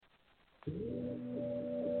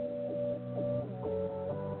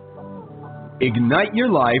Ignite your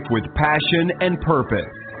life with passion and purpose.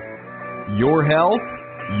 Your health,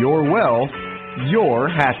 your wealth, your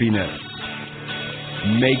happiness.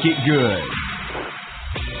 Make it good.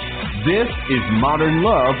 This is Modern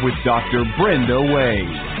Love with Dr. Brenda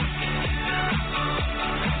Wade.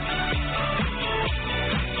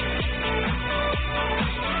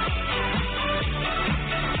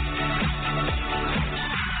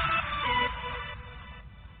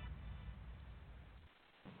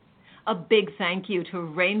 A big thank you to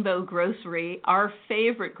Rainbow Grocery, our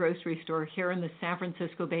favorite grocery store here in the San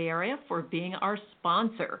Francisco Bay Area, for being our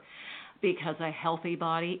sponsor, because a healthy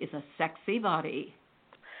body is a sexy body.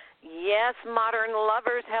 Yes, modern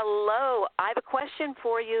lovers, hello. I have a question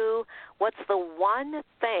for you. What's the one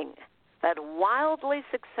thing that wildly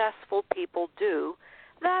successful people do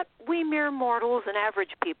that we mere mortals and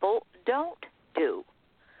average people don't do?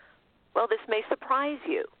 Well, this may surprise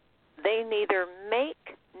you. They neither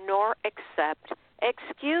make nor accept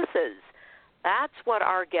excuses. That's what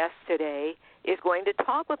our guest today is going to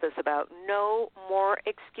talk with us about. No more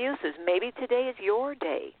excuses. Maybe today is your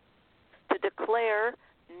day to declare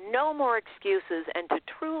no more excuses and to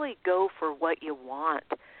truly go for what you want.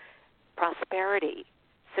 Prosperity,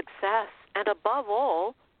 success, and above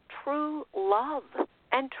all, true love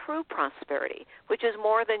and true prosperity, which is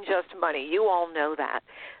more than just money. You all know that.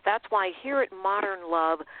 That's why here at Modern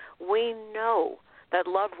Love, we know that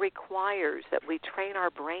love requires that we train our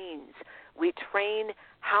brains, we train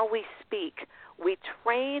how we speak, we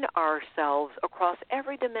train ourselves across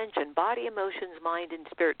every dimension, body, emotions, mind, and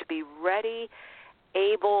spirit, to be ready,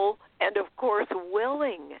 able, and of course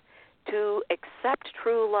willing to accept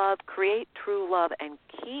true love, create true love, and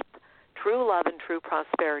keep true love and true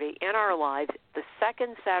prosperity in our lives. The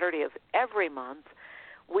second Saturday of every month,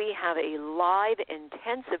 we have a live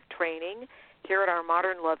intensive training here at our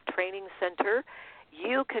Modern Love Training Center.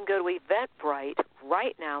 You can go to Eventbrite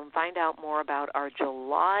right now and find out more about our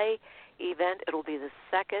July event. It'll be the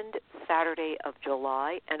second Saturday of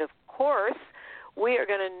July. And, of course, we are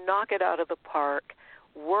going to knock it out of the park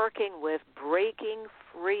working with breaking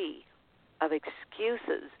free of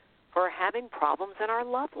excuses for having problems in our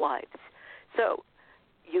love lives. So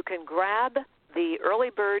you can grab the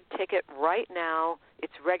early bird ticket right now.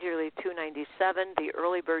 It's regularly $297. The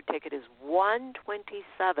early bird ticket is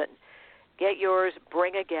 $127. Get yours,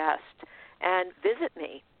 bring a guest, and visit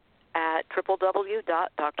me at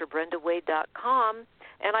www.drbrendawade.com,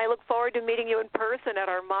 and I look forward to meeting you in person at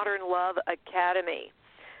our Modern Love Academy.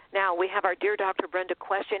 Now, we have our Dear Dr. Brenda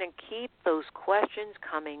question, and keep those questions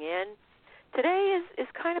coming in. Today is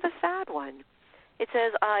kind of a sad one. It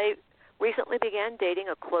says, I recently began dating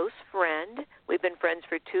a close friend. We've been friends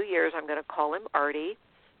for 2 years. I'm going to call him Artie.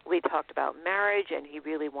 We talked about marriage, and he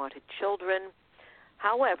really wanted children.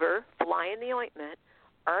 However, fly in the ointment,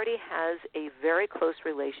 Artie has a very close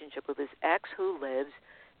relationship with his ex who lives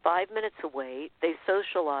 5 minutes away. They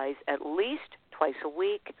socialize at least twice a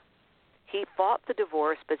week. He fought the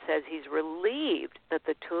divorce but says he's relieved that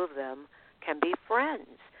the two of them can be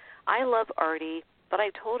friends. I love Artie, but I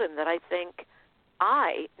told him that I think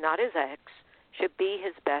I, not his ex, should be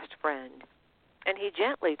his best friend. And he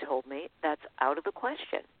gently told me that's out of the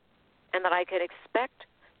question and that I could expect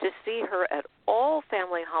to see her at all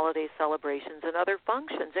family holiday celebrations and other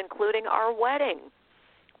functions, including our wedding.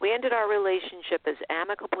 We ended our relationship as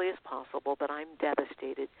amicably as possible, but I'm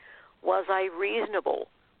devastated. Was I reasonable?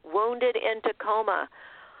 Wounded in Tacoma.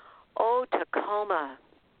 Oh, Tacoma.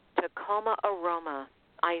 Tacoma aroma.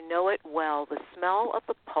 I know it well, the smell of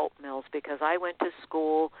the pulp mills, because I went to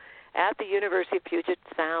school at the University of Puget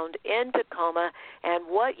Sound in Tacoma, and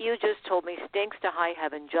what you just told me stinks to high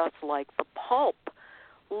heaven, just like the pulp.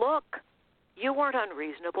 Look, you weren't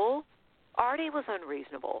unreasonable. Artie was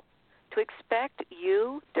unreasonable. To expect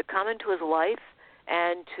you to come into his life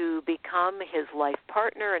and to become his life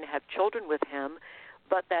partner and have children with him,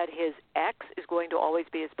 but that his ex is going to always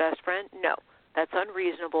be his best friend, no, that's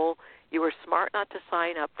unreasonable. You were smart not to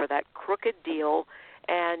sign up for that crooked deal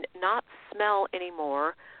and not smell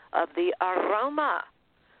anymore of the aroma.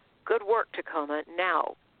 Good work, Tacoma.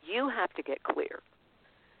 Now, you have to get clear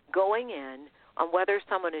going in on whether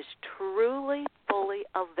someone is truly fully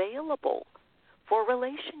available for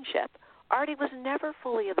relationship. Artie was never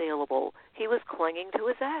fully available. He was clinging to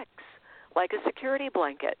his ex like a security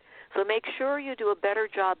blanket. So make sure you do a better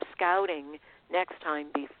job scouting next time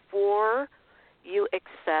before you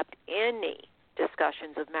accept any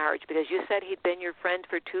discussions of marriage, because you said he'd been your friend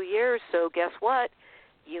for 2 years, so guess what?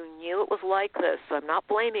 You knew it was like this, so I'm not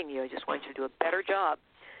blaming you. I just want you to do a better job.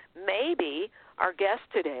 Maybe our guest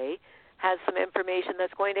today has some information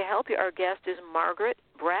that's going to help you. Our guest is Margaret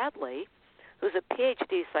Bradley, who's a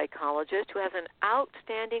PhD psychologist who has an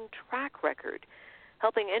outstanding track record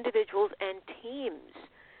helping individuals and teams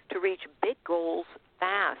to reach big goals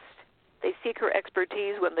fast. They seek her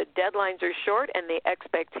expertise when the deadlines are short and the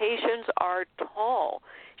expectations are tall.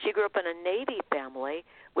 She grew up in a Navy family,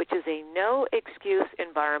 which is a no-excuse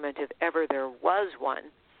environment if ever there was one,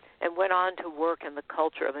 and went on to work in the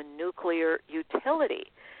culture of a nuclear utility.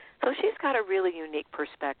 So she's got a really unique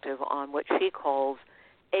perspective on what she calls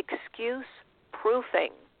excuse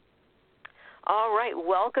proofing. All right,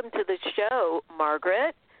 welcome to the show,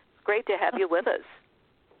 Margaret. It's great to have you with us.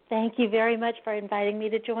 Thank you very much for inviting me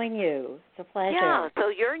to join you. It's a pleasure. Yeah, so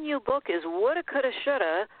your new book is Woulda, Coulda,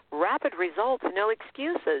 Shoulda, Rapid Results, No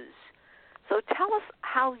Excuses. So tell us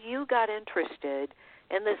how you got interested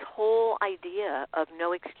in this whole idea of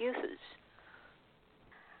no excuses.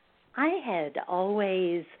 I had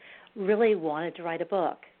always really wanted to write a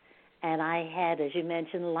book. And I had, as you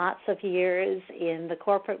mentioned, lots of years in the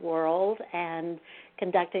corporate world and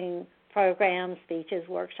conducting programs, speeches,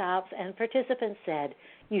 workshops, and participants said,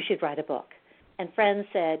 you should write a book. And friends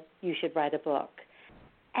said, you should write a book.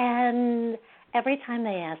 And every time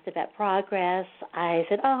they asked about progress, I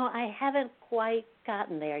said, I haven't quite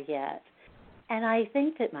gotten there yet. And I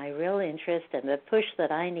think that my real interest and the push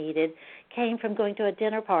that I needed came from going to a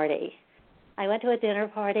dinner party. I went to a dinner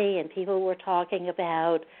party and people were talking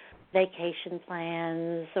about vacation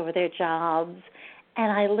plans or their jobs, and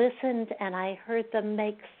I listened and I heard them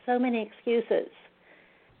make so many excuses.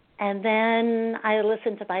 And then I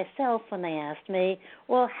listened to myself when they asked me,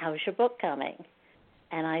 well, how's your book coming?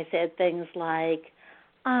 And I said things like,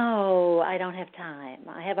 I don't have time.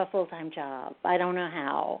 I have a full-time job. I don't know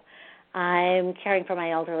how. I'm caring for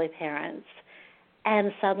my elderly parents.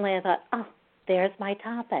 And suddenly I thought, there's my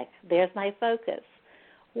topic. There's my focus.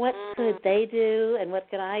 What could they do and what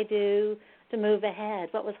could I do to move ahead?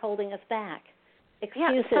 What was holding us back?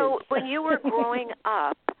 Excuses. Yeah, so when you were growing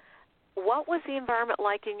up, what was the environment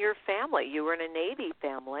like in your family? You were in a Navy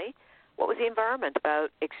family. What was the environment about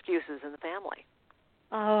excuses in the family?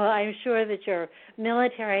 I'm sure that your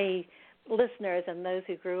military listeners and those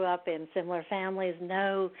who grew up in similar families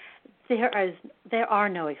know there are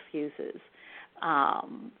no excuses.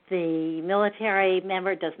 The military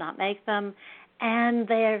member does not make them, and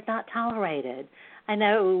they're not tolerated. I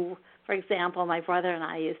know, for example, my brother and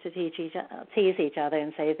I used to tease each other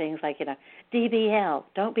and say things like, DBL,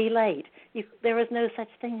 don't be late. There was no such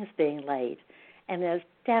thing as being late, and there's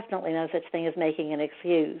definitely no such thing as making an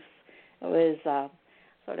excuse. It was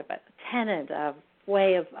sort of a tenet of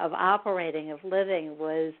way of operating, of living,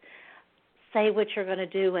 was say what you're going to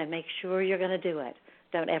do and make sure you're going to do it.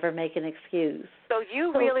 Don't ever make an excuse. So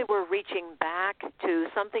you really were reaching back to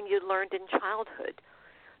something you learned in childhood.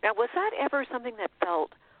 Now, was that ever something that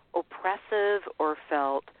felt oppressive or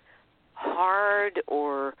felt hard,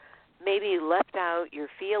 or maybe left out your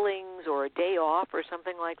feelings or a day off or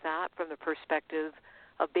something like that from the perspective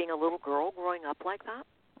of being a little girl growing up like that?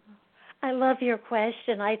 I love your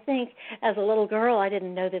question. I think as a little girl I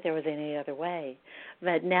didn't know that there was any other way.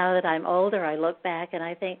 But now that I'm older, I look back and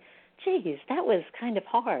I think, geez, that was kind of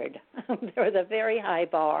hard. There was a very high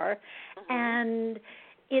bar, and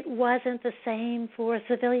it wasn't the same for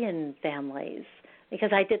civilian families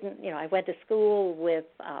because I went to school with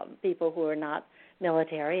people who were not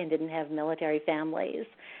military and didn't have military families,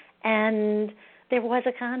 and there was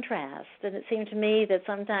a contrast, and it seemed to me that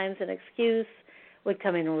sometimes an excuse would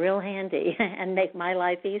come in real handy and make my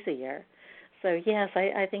life easier. So, yes,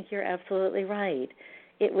 I think you're absolutely right.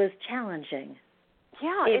 It was challenging.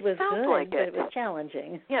 Yeah, it was sounds good, like it. But it was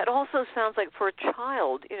challenging. Yeah, it also sounds like for a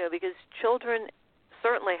child, because children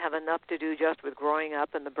certainly have enough to do just with growing up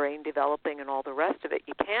and the brain developing and all the rest of it.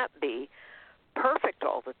 You can't be perfect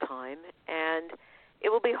all the time, and it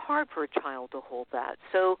will be hard for a child to hold that.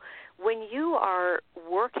 So when you are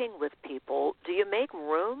working with people, do you make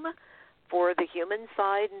room for the human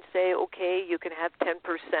side and say, okay, you can have 10%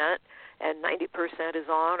 and 90% is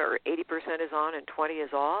on, or 80% is on and 20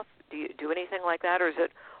 is off? Do you do anything like that, or is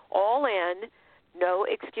it all in, no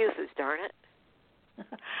excuses, darn it?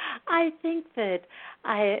 I think that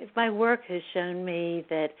my work has shown me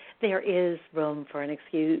that there is room for an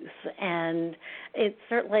excuse, and it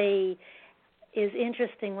certainly is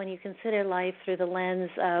interesting when you consider life through the lens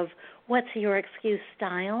of what's your excuse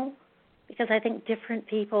style, because I think different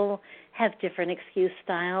people have different excuse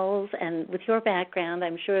styles, and with your background,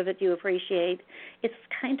 I'm sure that you appreciate it's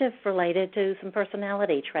kind of related to some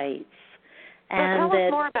personality traits. So tell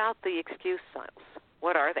us more about the excuse styles.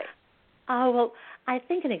 What are they? Well, I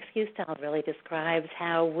think an excuse style really describes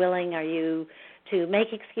how willing are you to make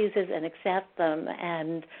excuses and accept them.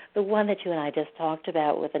 And the one that you and I just talked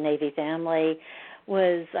about with the Navy family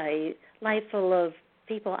was a life full of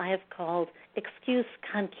people I have called excuse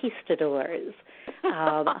conquistadors.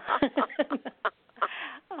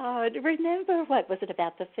 Remember, what was it,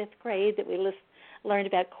 about the 5th grade that we learned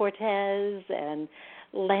about Cortez and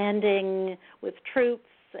landing with troops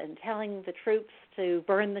and telling the troops to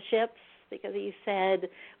burn the ships because he said,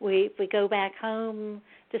 if we go back home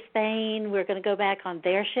to Spain, we're going to go back on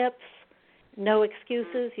their ships. No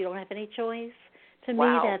excuses. You don't have any choice. To me,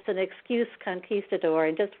 that's an excuse conquistador.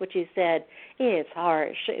 And just what you said, it's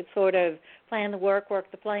harsh. It's sort of plan the work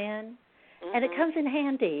the plan. Mm-hmm. And it comes in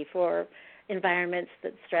handy for environments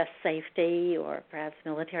that stress safety or perhaps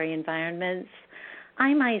military environments.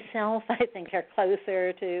 I myself, I think, are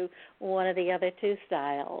closer to one of the other two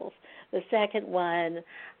styles. The second one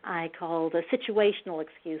I called a situational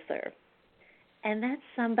excuser. And that's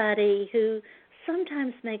somebody who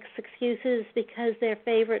sometimes makes excuses because their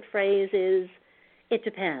favorite phrase is, it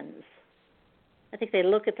depends. I think they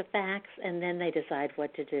look at the facts and then they decide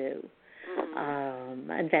what to do.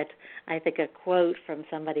 In fact, I think a quote from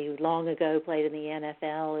somebody who long ago played in the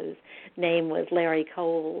NFL, whose name was Larry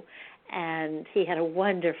Cole, and he had a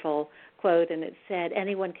wonderful quote, and it said,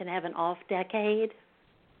 anyone can have an off decade.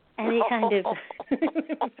 And he kind of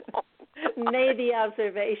made the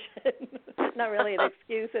observation, not really an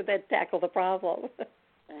excuse, and then tackle the problem.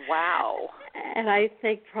 Wow. And I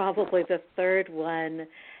think probably the third one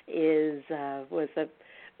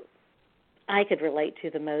I could relate to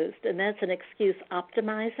the most, and that's an excuse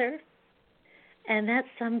optimizer. And that's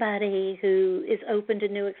somebody who is open to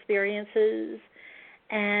new experiences,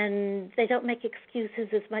 and they don't make excuses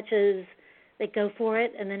as much as they go for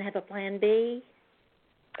it and then have a plan B.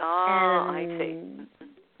 I see.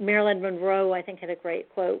 Marilyn Monroe, I think, had a great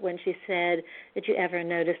quote when she said, did you ever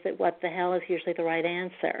notice that what the hell is usually the right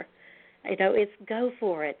answer? It's go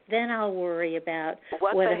for it. Then I'll worry about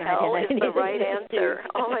whether the hell is the right answer.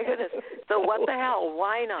 Oh, my goodness. So what the hell?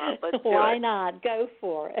 Why not? Let's do it. Why not? Go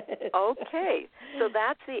for it. Okay. So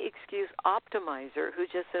that's the excuse optimizer who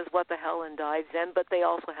just says what the hell and dives in, but they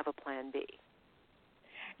also have a plan B.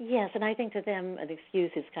 Yes, and I think to them an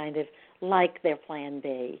excuse is kind of like their plan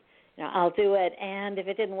B. I'll do it, and if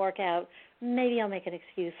it didn't work out, maybe I'll make an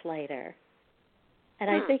excuse later. And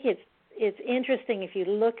I think it's interesting if you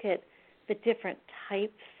look at the different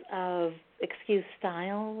types of excuse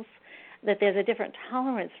styles, that there's a different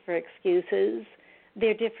tolerance for excuses.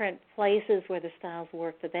 There are different places where the styles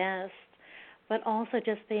work the best, but also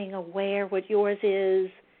just being aware what yours is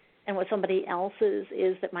and what somebody else's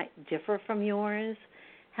is that might differ from yours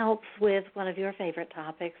helps with one of your favorite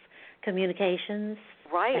topics, communications.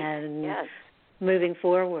 Right, and yes. Moving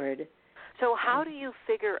forward. So how do you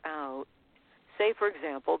figure out, say, for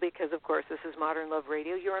example, because, of course, this is Modern Love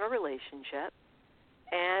Radio, you're in a relationship,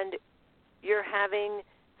 and you're having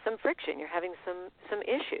some friction, you're having some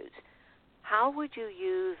issues. How would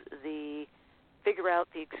you figure out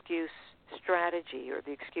the excuse strategy or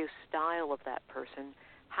the excuse style of that person?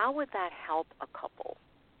 How would that help a couple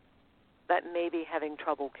that may be having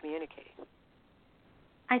trouble communicating?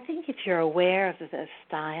 I think if you're aware of the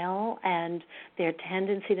style and their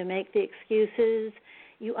tendency to make the excuses,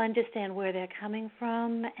 you understand where they're coming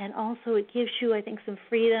from, and also it gives you, I think, some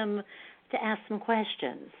freedom to ask some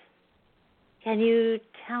questions. Can you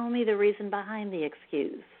tell me the reason behind the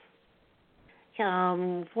excuse?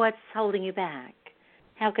 What's holding you back?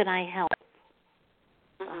 How can I help?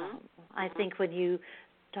 I think when you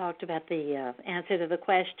talked about the answer to the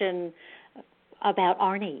question about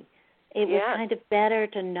Arnie, it was kind of better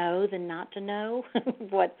to know than not to know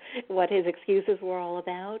what his excuses were all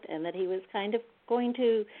about, and that he was kind of going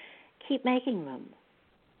to keep making them.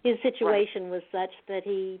 His situation was such that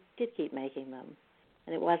he did keep making them,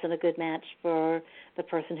 and it wasn't a good match for the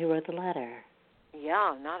person who wrote the letter.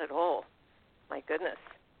 Yeah, not at all. My goodness.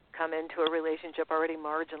 Come into a relationship already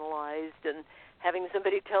marginalized and having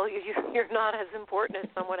somebody tell you you're not as important as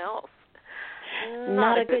someone else.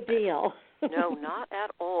 Not a good deal. No, not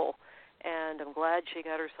at all. And I'm glad she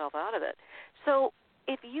got herself out of it. So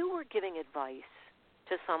if you were giving advice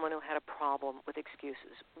to someone who had a problem with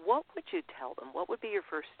excuses, what would you tell them? What would be your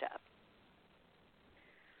first step?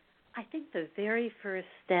 I think the very first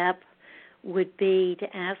step would be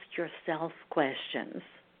to ask yourself questions.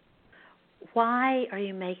 Why are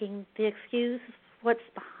you making the excuse? What's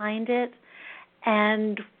behind it?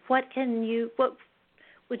 And what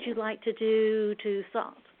would you like to do to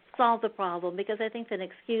solve the problem? Because I think an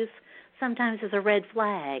excuse sometimes is a red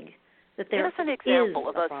flag that there is a problem. Give us an example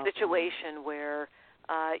of a situation where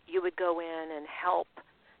you would go in and help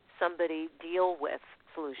somebody deal with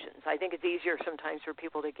solutions. I think it's easier sometimes for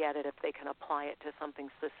people to get it if they can apply it to something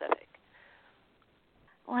specific.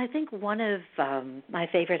 Well, I think one of my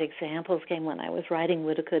favorite examples came when I was writing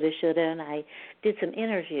Woulda, Coulda, Shoulda, and I did some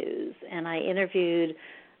interviews, and I interviewed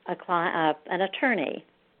an attorney,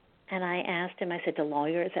 and I asked him, I said, do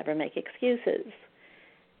lawyers ever make excuses?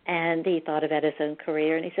 And he thought about his own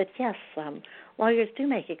career, and he said, yes, lawyers do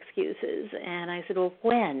make excuses. And I said, well,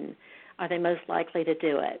 when are they most likely to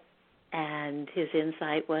do it? And his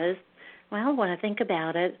insight was, well, when I think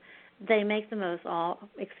about it, they make the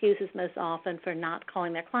excuses most often for not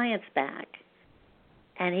calling their clients back.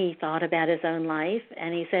 And he thought about his own life,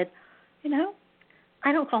 and he said,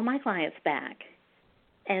 I don't call my clients back.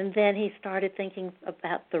 And then he started thinking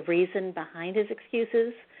about the reason behind his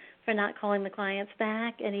excuses for not calling the clients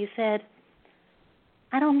back, and he said,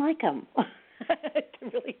 I don't like them. I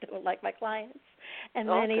really don't like my clients. And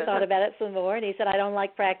then he thought about it some more, and he said, I don't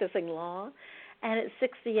like practicing law. And at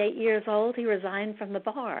 68 years old, he resigned from the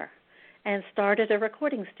bar and started a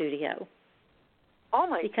recording studio. Oh,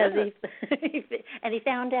 my goodness. And he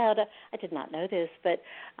found out, I did not know this, but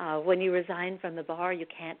when you resign from the bar, you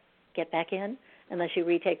can't get back in unless you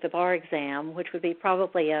retake the bar exam, which would be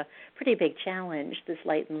probably a pretty big challenge this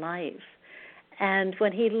late in life. And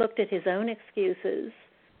when he looked at his own excuses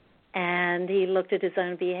and he looked at his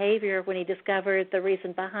own behavior, when he discovered the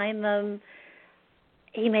reason behind them,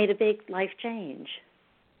 he made a big life change.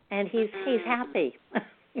 And he's happy.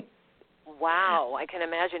 Wow. I can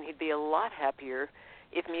imagine he'd be a lot happier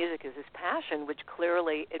if music is his passion, which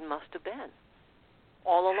clearly it must have been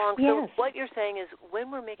all along. Yes. So what you're saying is when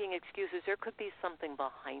we're making excuses, there could be something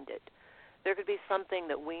behind it. There could be something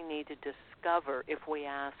that we need to discover if we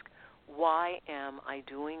ask, why am I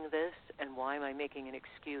doing this, and why am I making an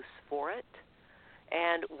excuse for it,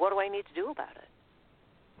 and what do I need to do about it?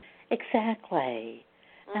 Exactly.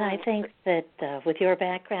 And I think that with your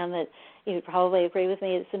background, that you probably agree with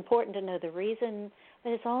me, it's important to know the reason,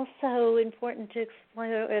 but it's also important to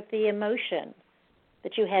explore the emotion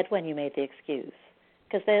that you had when you made the excuse,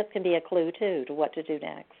 because that can be a clue, too, to what to do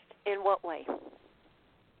next. In what way?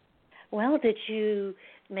 Well, did you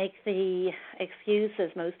make the excuse, as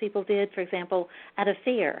most people did, for example, out of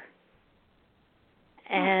fear?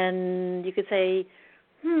 And you could say,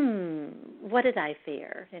 what did I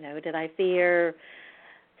fear? Did I fear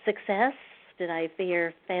success? Did I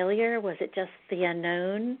fear failure? Was it just the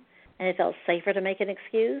unknown, and it felt safer to make an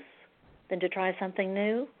excuse than to try something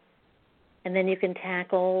new? And then you can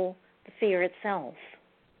tackle the fear itself.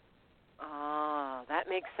 Ah, that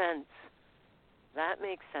makes sense. That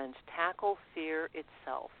makes sense. Tackle fear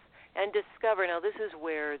itself. And discover, now this is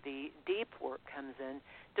where the deep work comes in,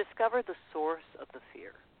 discover the source of the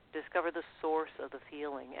fear. Discover the source of the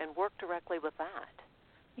feeling and work directly with that.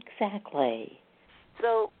 Exactly.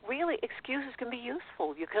 So really, excuses can be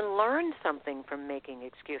useful. You can learn something from making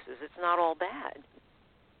excuses. It's not all bad.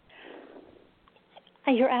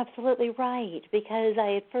 You're absolutely right, because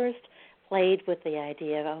I at first played with the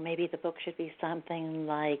idea of, maybe the book should be something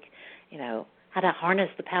like, how to harness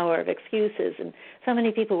the power of excuses. And so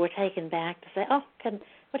many people were taken back to say,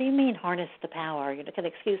 what do you mean harness the power? Can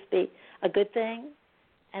excuse be a good thing?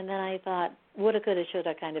 And then I thought, woulda, coulda,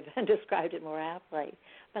 shoulda kind of described it more aptly.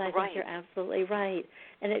 But I think you're absolutely right.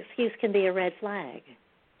 An excuse can be a red flag.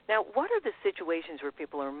 Now, what are the situations where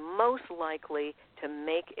people are most likely to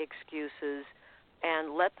make excuses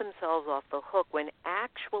and let themselves off the hook when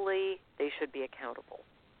actually they should be accountable?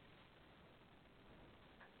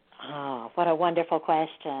 Oh, what a wonderful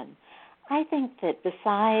question. I think that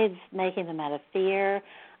besides making them out of fear,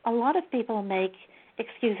 a lot of people make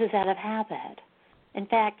excuses out of habit. In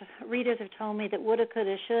fact, readers have told me that woulda,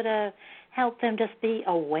 coulda, shoulda helped them just be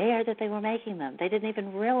aware that they were making them. They didn't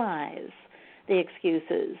even realize the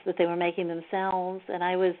excuses that they were making themselves. And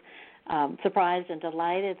I was surprised and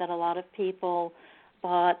delighted that a lot of people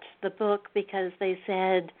bought the book because they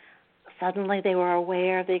said suddenly they were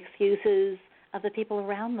aware of the excuses of the people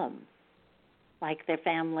around them, like their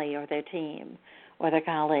family or their team or their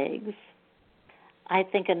colleagues. I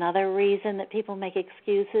think another reason that people make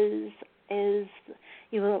excuses is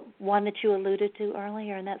one that you alluded to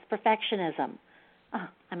earlier, and that's perfectionism.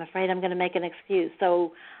 I'm afraid I'm going to make an excuse,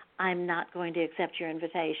 so I'm not going to accept your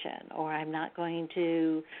invitation, or I'm not going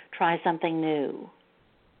to try something new.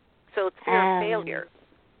 So it's fear of failure.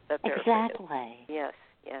 Exactly. Yes,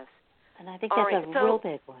 yes. And I think that's a real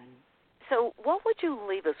big one. So what would you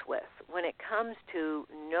leave us with when it comes to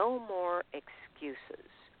no more excuses?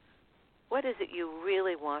 What is it you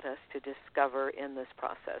really want us to discover in this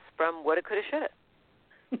process from woulda, coulda, shoulda?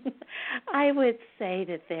 I would say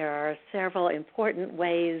that there are several important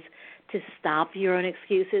ways to stop your own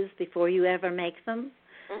excuses before you ever make them.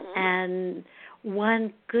 Mm-hmm. And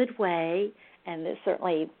one good way, and this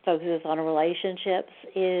certainly focuses on relationships,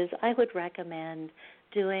 is I would recommend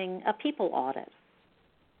doing a people audit.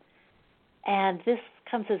 And this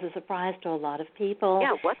comes as a surprise to a lot of people.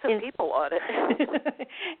 Yeah, what's a people audit?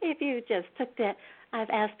 If you just took that, I've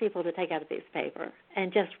asked people to take out a piece of paper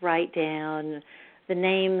and just write down the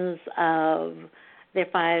names of their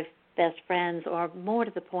 5 best friends, or more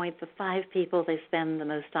to the point, the 5 people they spend the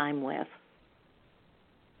most time with.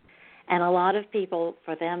 And a lot of people,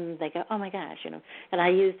 for them, they go, oh, my gosh, can I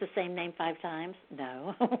use the same name 5 times?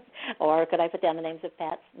 No. Or could I put down the names of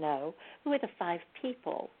pets? No. Who are the 5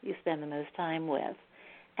 people you spend the most time with?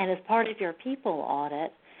 And as part of your people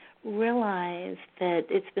audit, realize that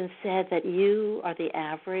it's been said that you are the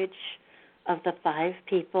average of the 5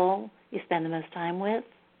 people you spend the most time with.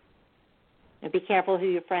 Now, be careful who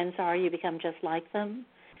your friends are. You become just like them.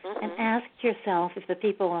 Mm-hmm. And ask yourself if the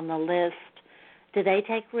people on the list, do they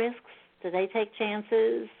take risks? Do they take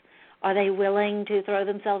chances? Are they willing to throw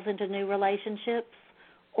themselves into new relationships?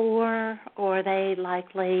 Or are they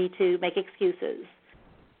likely to make excuses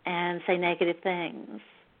and say negative things?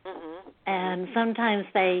 Mm-hmm. And sometimes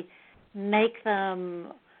they make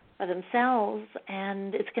them for themselves,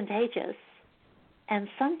 and it's contagious. And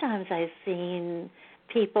sometimes I've seen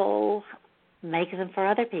people make them for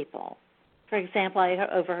other people. For example, I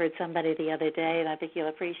overheard somebody the other day, and I think you'll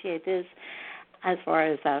appreciate this, as far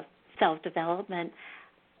as self-development.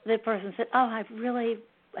 The person said, I've really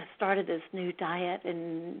started this new diet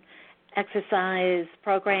and exercise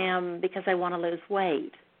program because I want to lose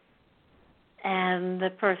weight. And the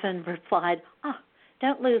person replied,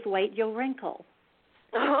 don't lose weight, you'll wrinkle.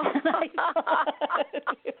 That's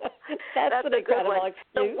an incredible excuse.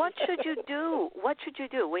 So what should you do? What should you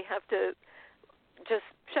do? We have to just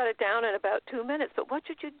shut it down in about 2 minutes, but what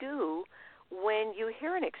should you do when you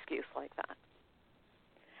hear an excuse like that?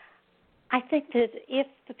 I think that if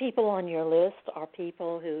the people on your list are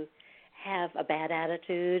people who have a bad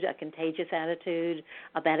attitude, a contagious attitude,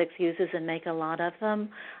 bad excuses, and make a lot of them,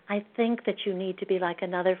 I think that you need to be like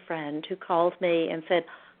another friend who called me and said,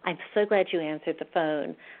 I'm so glad you answered the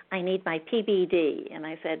phone. I need my PBD. And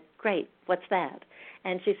I said, great, what's that?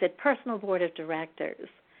 And she said, Personal Board of Directors.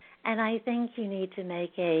 And I think you need to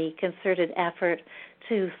make a concerted effort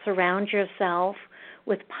to surround yourself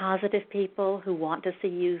with positive people who want to see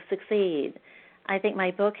you succeed. I think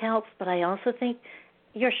my book helps, but I also think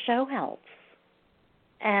your show helps.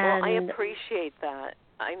 And well, I appreciate that.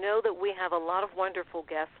 I know that we have a lot of wonderful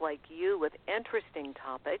guests like you with interesting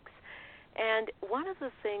topics. And one of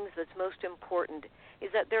the things that's most important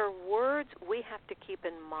is that there are words we have to keep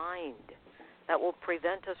in mind that will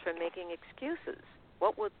prevent us from making excuses.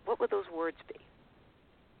 What would those words be?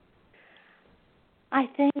 I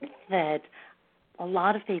think that a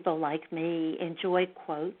lot of people like me enjoy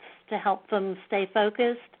quotes to help them stay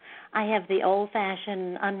focused. I have the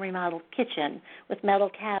old-fashioned unremodeled kitchen with metal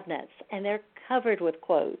cabinets, and they're covered with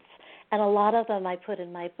quotes, and a lot of them I put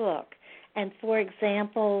in my book. And, for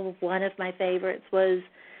example, one of my favorites was,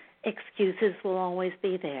 excuses will always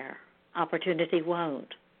be there, opportunity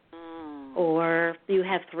won't. Or you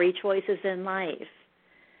have 3 choices in life.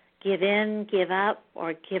 Give in, give up,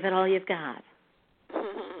 or give it all you've got.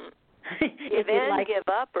 Give in, give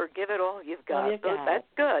up, or give it all you've got. That's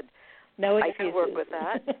good. No excuses. I can work with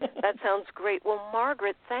that. That sounds great. Well,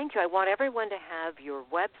 Margaret, thank you. I want everyone to have your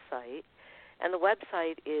website, and the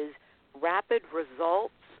website is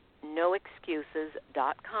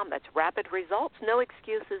rapidresultsnoexcuses.com. That's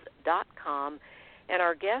rapidresultsnoexcuses.com. And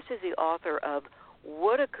our guest is the author of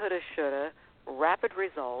Woulda, Coulda, Shoulda, Rapid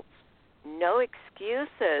Results, No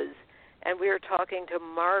Excuses. And we are talking to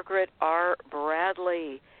Margaret R.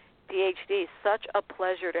 Bradley, PhD. Such a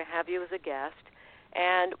pleasure to have you as a guest.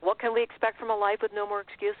 And what can we expect from a life with no more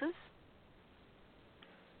excuses?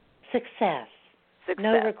 Success.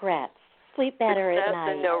 No regrets. Sleep better Success at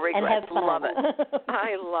night. And no regrets. And have fun. Love it.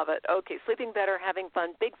 I love it. Okay, sleeping better, having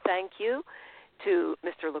fun. Big thank you to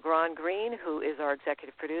Mr. LeGrand Green, who is our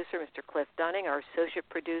executive producer, Mr. Cliff Dunning, our associate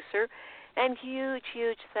producer, and huge,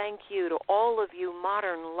 huge thank you to all of you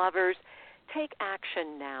modern lovers. Take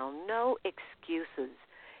action now. No excuses.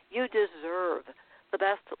 You deserve the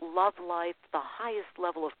best love life, the highest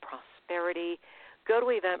level of prosperity. Go to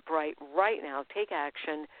Eventbrite right now. Take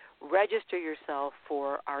action. Register yourself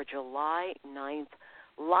for our July 9th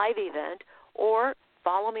live event, or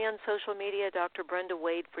follow me on social media, Dr. Brenda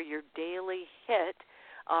Wade, for your daily hit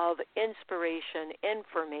of inspiration,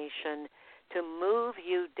 information to move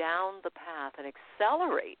you down the path and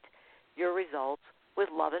accelerate your results with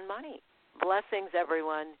love and money. Blessings,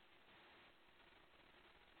 everyone.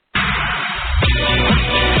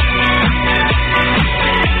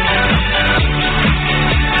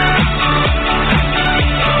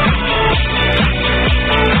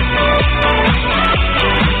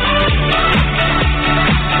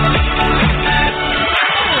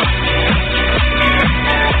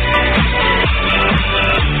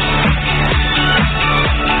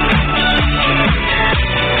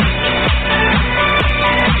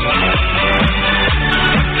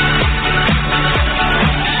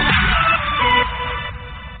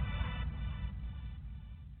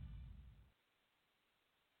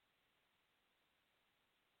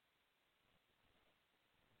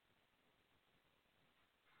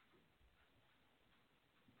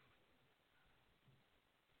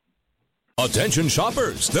 Attention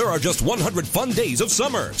shoppers, there are just 100 fun days of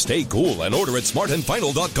summer. Stay cool and order at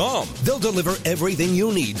smartandfinal.com. They'll deliver everything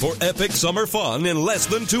you need for epic summer fun in less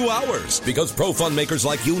than 2 hours. Because pro fun makers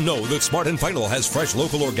like you know that Smart and Final has fresh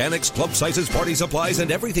local organics, club sizes, party supplies, and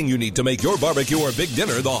everything you need to make your barbecue or big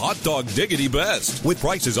dinner the hot dog diggity best. With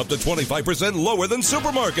prices up to 25% lower than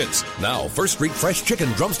supermarkets. Now, First Street fresh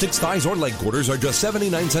chicken, drumsticks, thighs, or leg quarters are just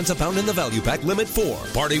 79 cents a pound in the value pack, limit 4.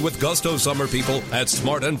 Party with gusto, summer people, at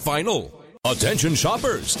Smart and Final. Attention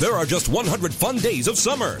shoppers, there are just 100 fun days of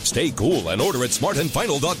summer. Stay cool and order at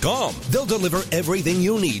smartandfinal.com. They'll deliver everything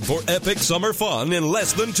you need for epic summer fun in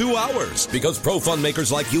less than 2 hours. Because pro fun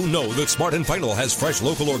makers like you know that Smart and Final has fresh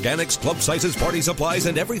local organics, club sizes, party supplies,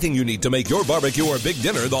 and everything you need to make your barbecue or big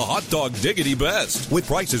dinner the hot dog diggity best. With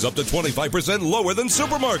prices up to 25% lower than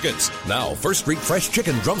supermarkets. Now, First Street fresh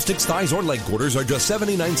chicken, drumsticks, thighs, or leg quarters are just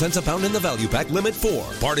 79 cents a pound in the value pack, limit 4.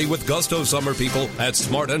 Party with gusto, summer people, at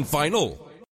Smart and Final.